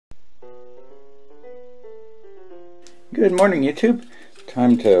Good morning, YouTube.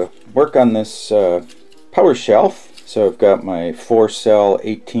 Time to work on this power shelf. So I've got my 4-cell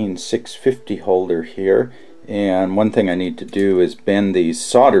 18650 holder here, and one thing I need to do is bend these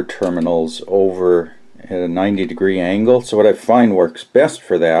solder terminals over at a 90-degree angle. So what I find works best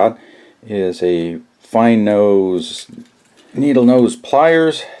for that is a fine nose needle nose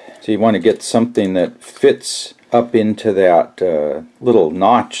pliers. So you want to get something that fits up into that little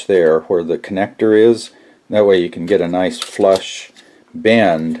notch there where the connector is. That way you can get a nice flush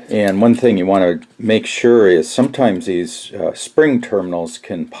bend. And one thing you want to make sure is sometimes these spring terminals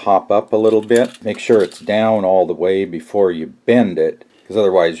can pop up a little bit. Make sure it's down all the way before you bend it, because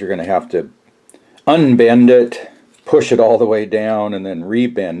otherwise you're going to have to unbend it, push it all the way down, and then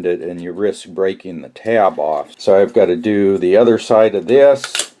rebend it, and you risk breaking the tab off. So I've got to do the other side of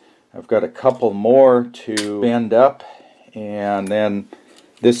this. I've got a couple more to bend up, and then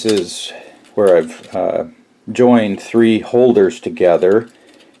this is where I've joined 3 holders together,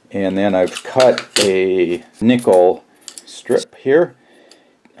 and then I've cut a nickel strip here.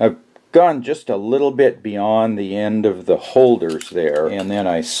 I've gone just a little bit beyond the end of the holders there, and then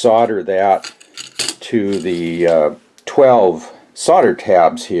I solder that to the 12 solder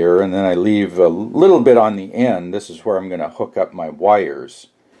tabs here, and then I leave a little bit on the end. This is where I'm going to hook up my wires.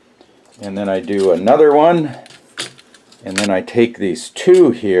 And then I do another one, and then I take these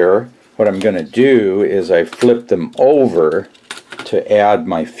 2 here. What I'm going to do is I flip them over to add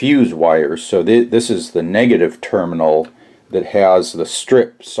my fuse wires. So this is the negative terminal that has the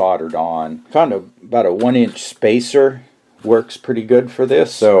strip soldered on. Found about a 1-inch spacer works pretty good for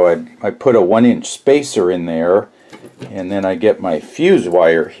this. So I put a 1-inch spacer in there, and then I get my fuse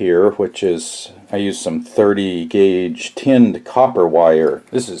wire here, which is, I use some 30 gauge tinned copper wire.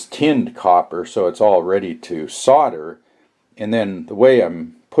 This is tinned copper, so it's all ready to solder. And then the way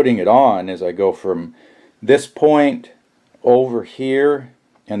I'm putting it on is I go from this point over here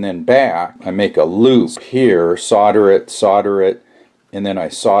and then back. I make a loop here, solder it, and then I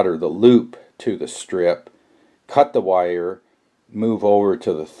solder the loop to the strip, cut the wire, move over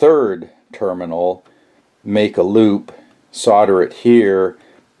to the 3rd terminal, make a loop, solder it here,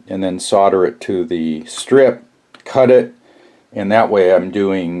 and then solder it to the strip, cut it, and that way I'm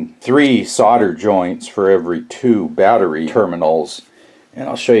doing 3 solder joints for every 2 battery terminals. And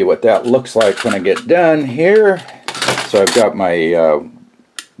I'll show you what that looks like when I get done here. So I've got my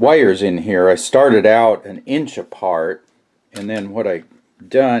wires in here. I started out 1 inch apart, and then what I've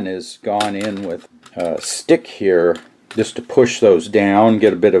done is gone in with a stick here just to push those down,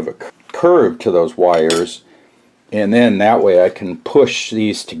 get a bit of a curve to those wires, and then that way I can push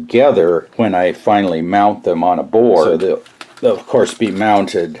these together when I finally mount them on a board. So they'll of course be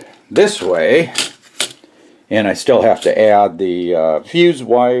mounted this way. And I still have to add the fuse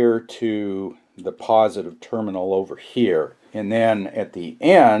wire to the positive terminal over here. And then at the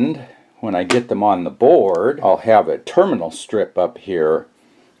end, when I get them on the board, I'll have a terminal strip up here,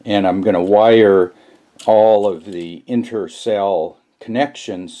 and I'm going to wire all of the intercell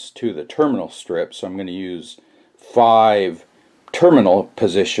connections to the terminal strip. So I'm going to use 5 terminal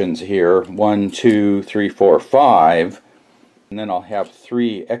positions here, 1, 2, 3, 4, 5. And then I'll have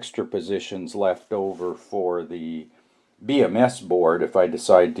 3 extra positions left over for the BMS board if I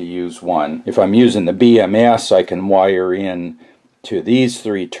decide to use one. If I'm using the BMS, I can wire in to these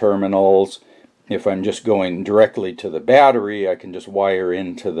 3 terminals. If I'm just going directly to the battery, I can just wire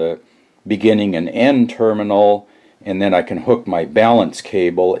into the beginning and end terminal, and then I can hook my balance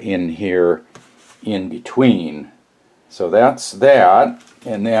cable in here in between. So that's that.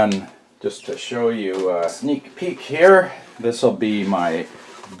 And then just to show you a sneak peek here, this will be my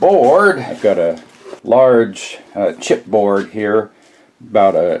board. I've got a large chipboard here,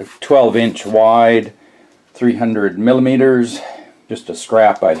 about a 12-inch wide, 300 millimeters, just a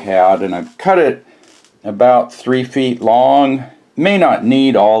scrap I had, and I've cut it about 3 feet long. May not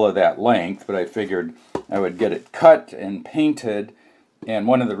need all of that length, but I figured I would get it cut and painted, and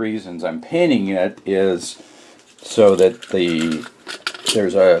one of the reasons I'm painting it is so that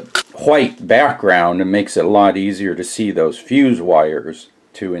there's a white background and makes it a lot easier to see those fuse wires,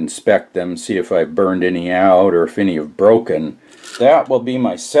 to inspect them, see if I burned any out or if any have broken. That will be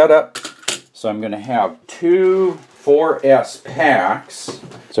my setup. So I'm going to have 2 4S packs.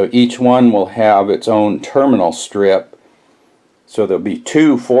 So each one will have its own terminal strip. So there'll be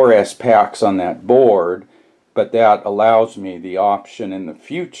 2 4S packs on that board, but that allows me the option in the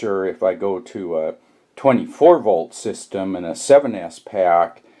future, if I go to a 24-volt system and a 7S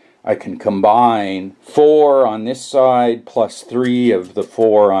pack, I can combine 4 on this side plus 3 of the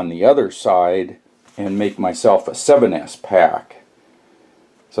 4 on the other side and make myself a 7S pack.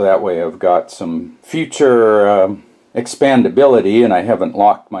 So that way I've got some future expandability, and I haven't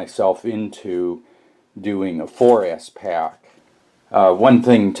locked myself into doing a 4S pack. One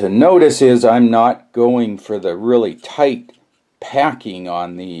thing to notice is I'm not going for the really tight packing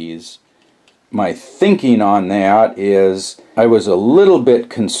on these. My thinking on that is I was a little bit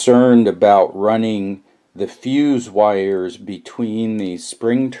concerned about running the fuse wires between these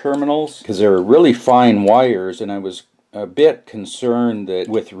spring terminals because they're really fine wires, and I was a bit concerned that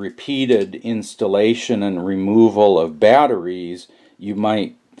with repeated installation and removal of batteries you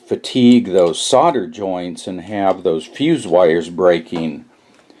might fatigue those solder joints and have those fuse wires breaking.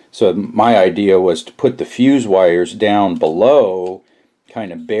 So my idea was to put the fuse wires down below,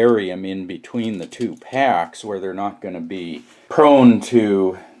 kind of bury them in between the two packs where they're not going to be prone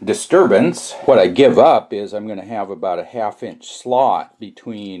to disturbance. What I give up is I'm going to have about a 1/2 inch slot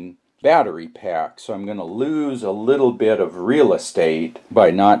between battery packs, so I'm going to lose a little bit of real estate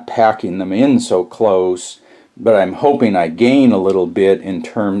by not packing them in so close, but I'm hoping I gain a little bit in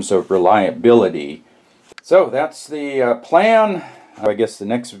terms of reliability. So that's the plan. I guess the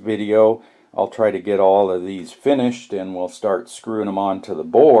next video I'll try to get all of these finished and we'll start screwing them onto the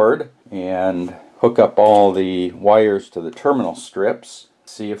board and hook up all the wires to the terminal strips.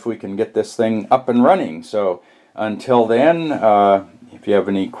 See if we can get this thing up and running. So until then, if you have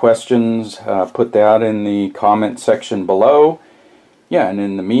any questions, put that in the comment section below. Yeah, and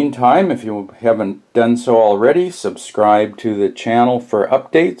in the meantime, if you haven't done so already, subscribe to the channel for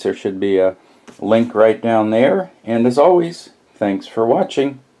updates. There should be a link right down there. And as always, thanks for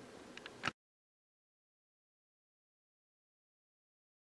watching.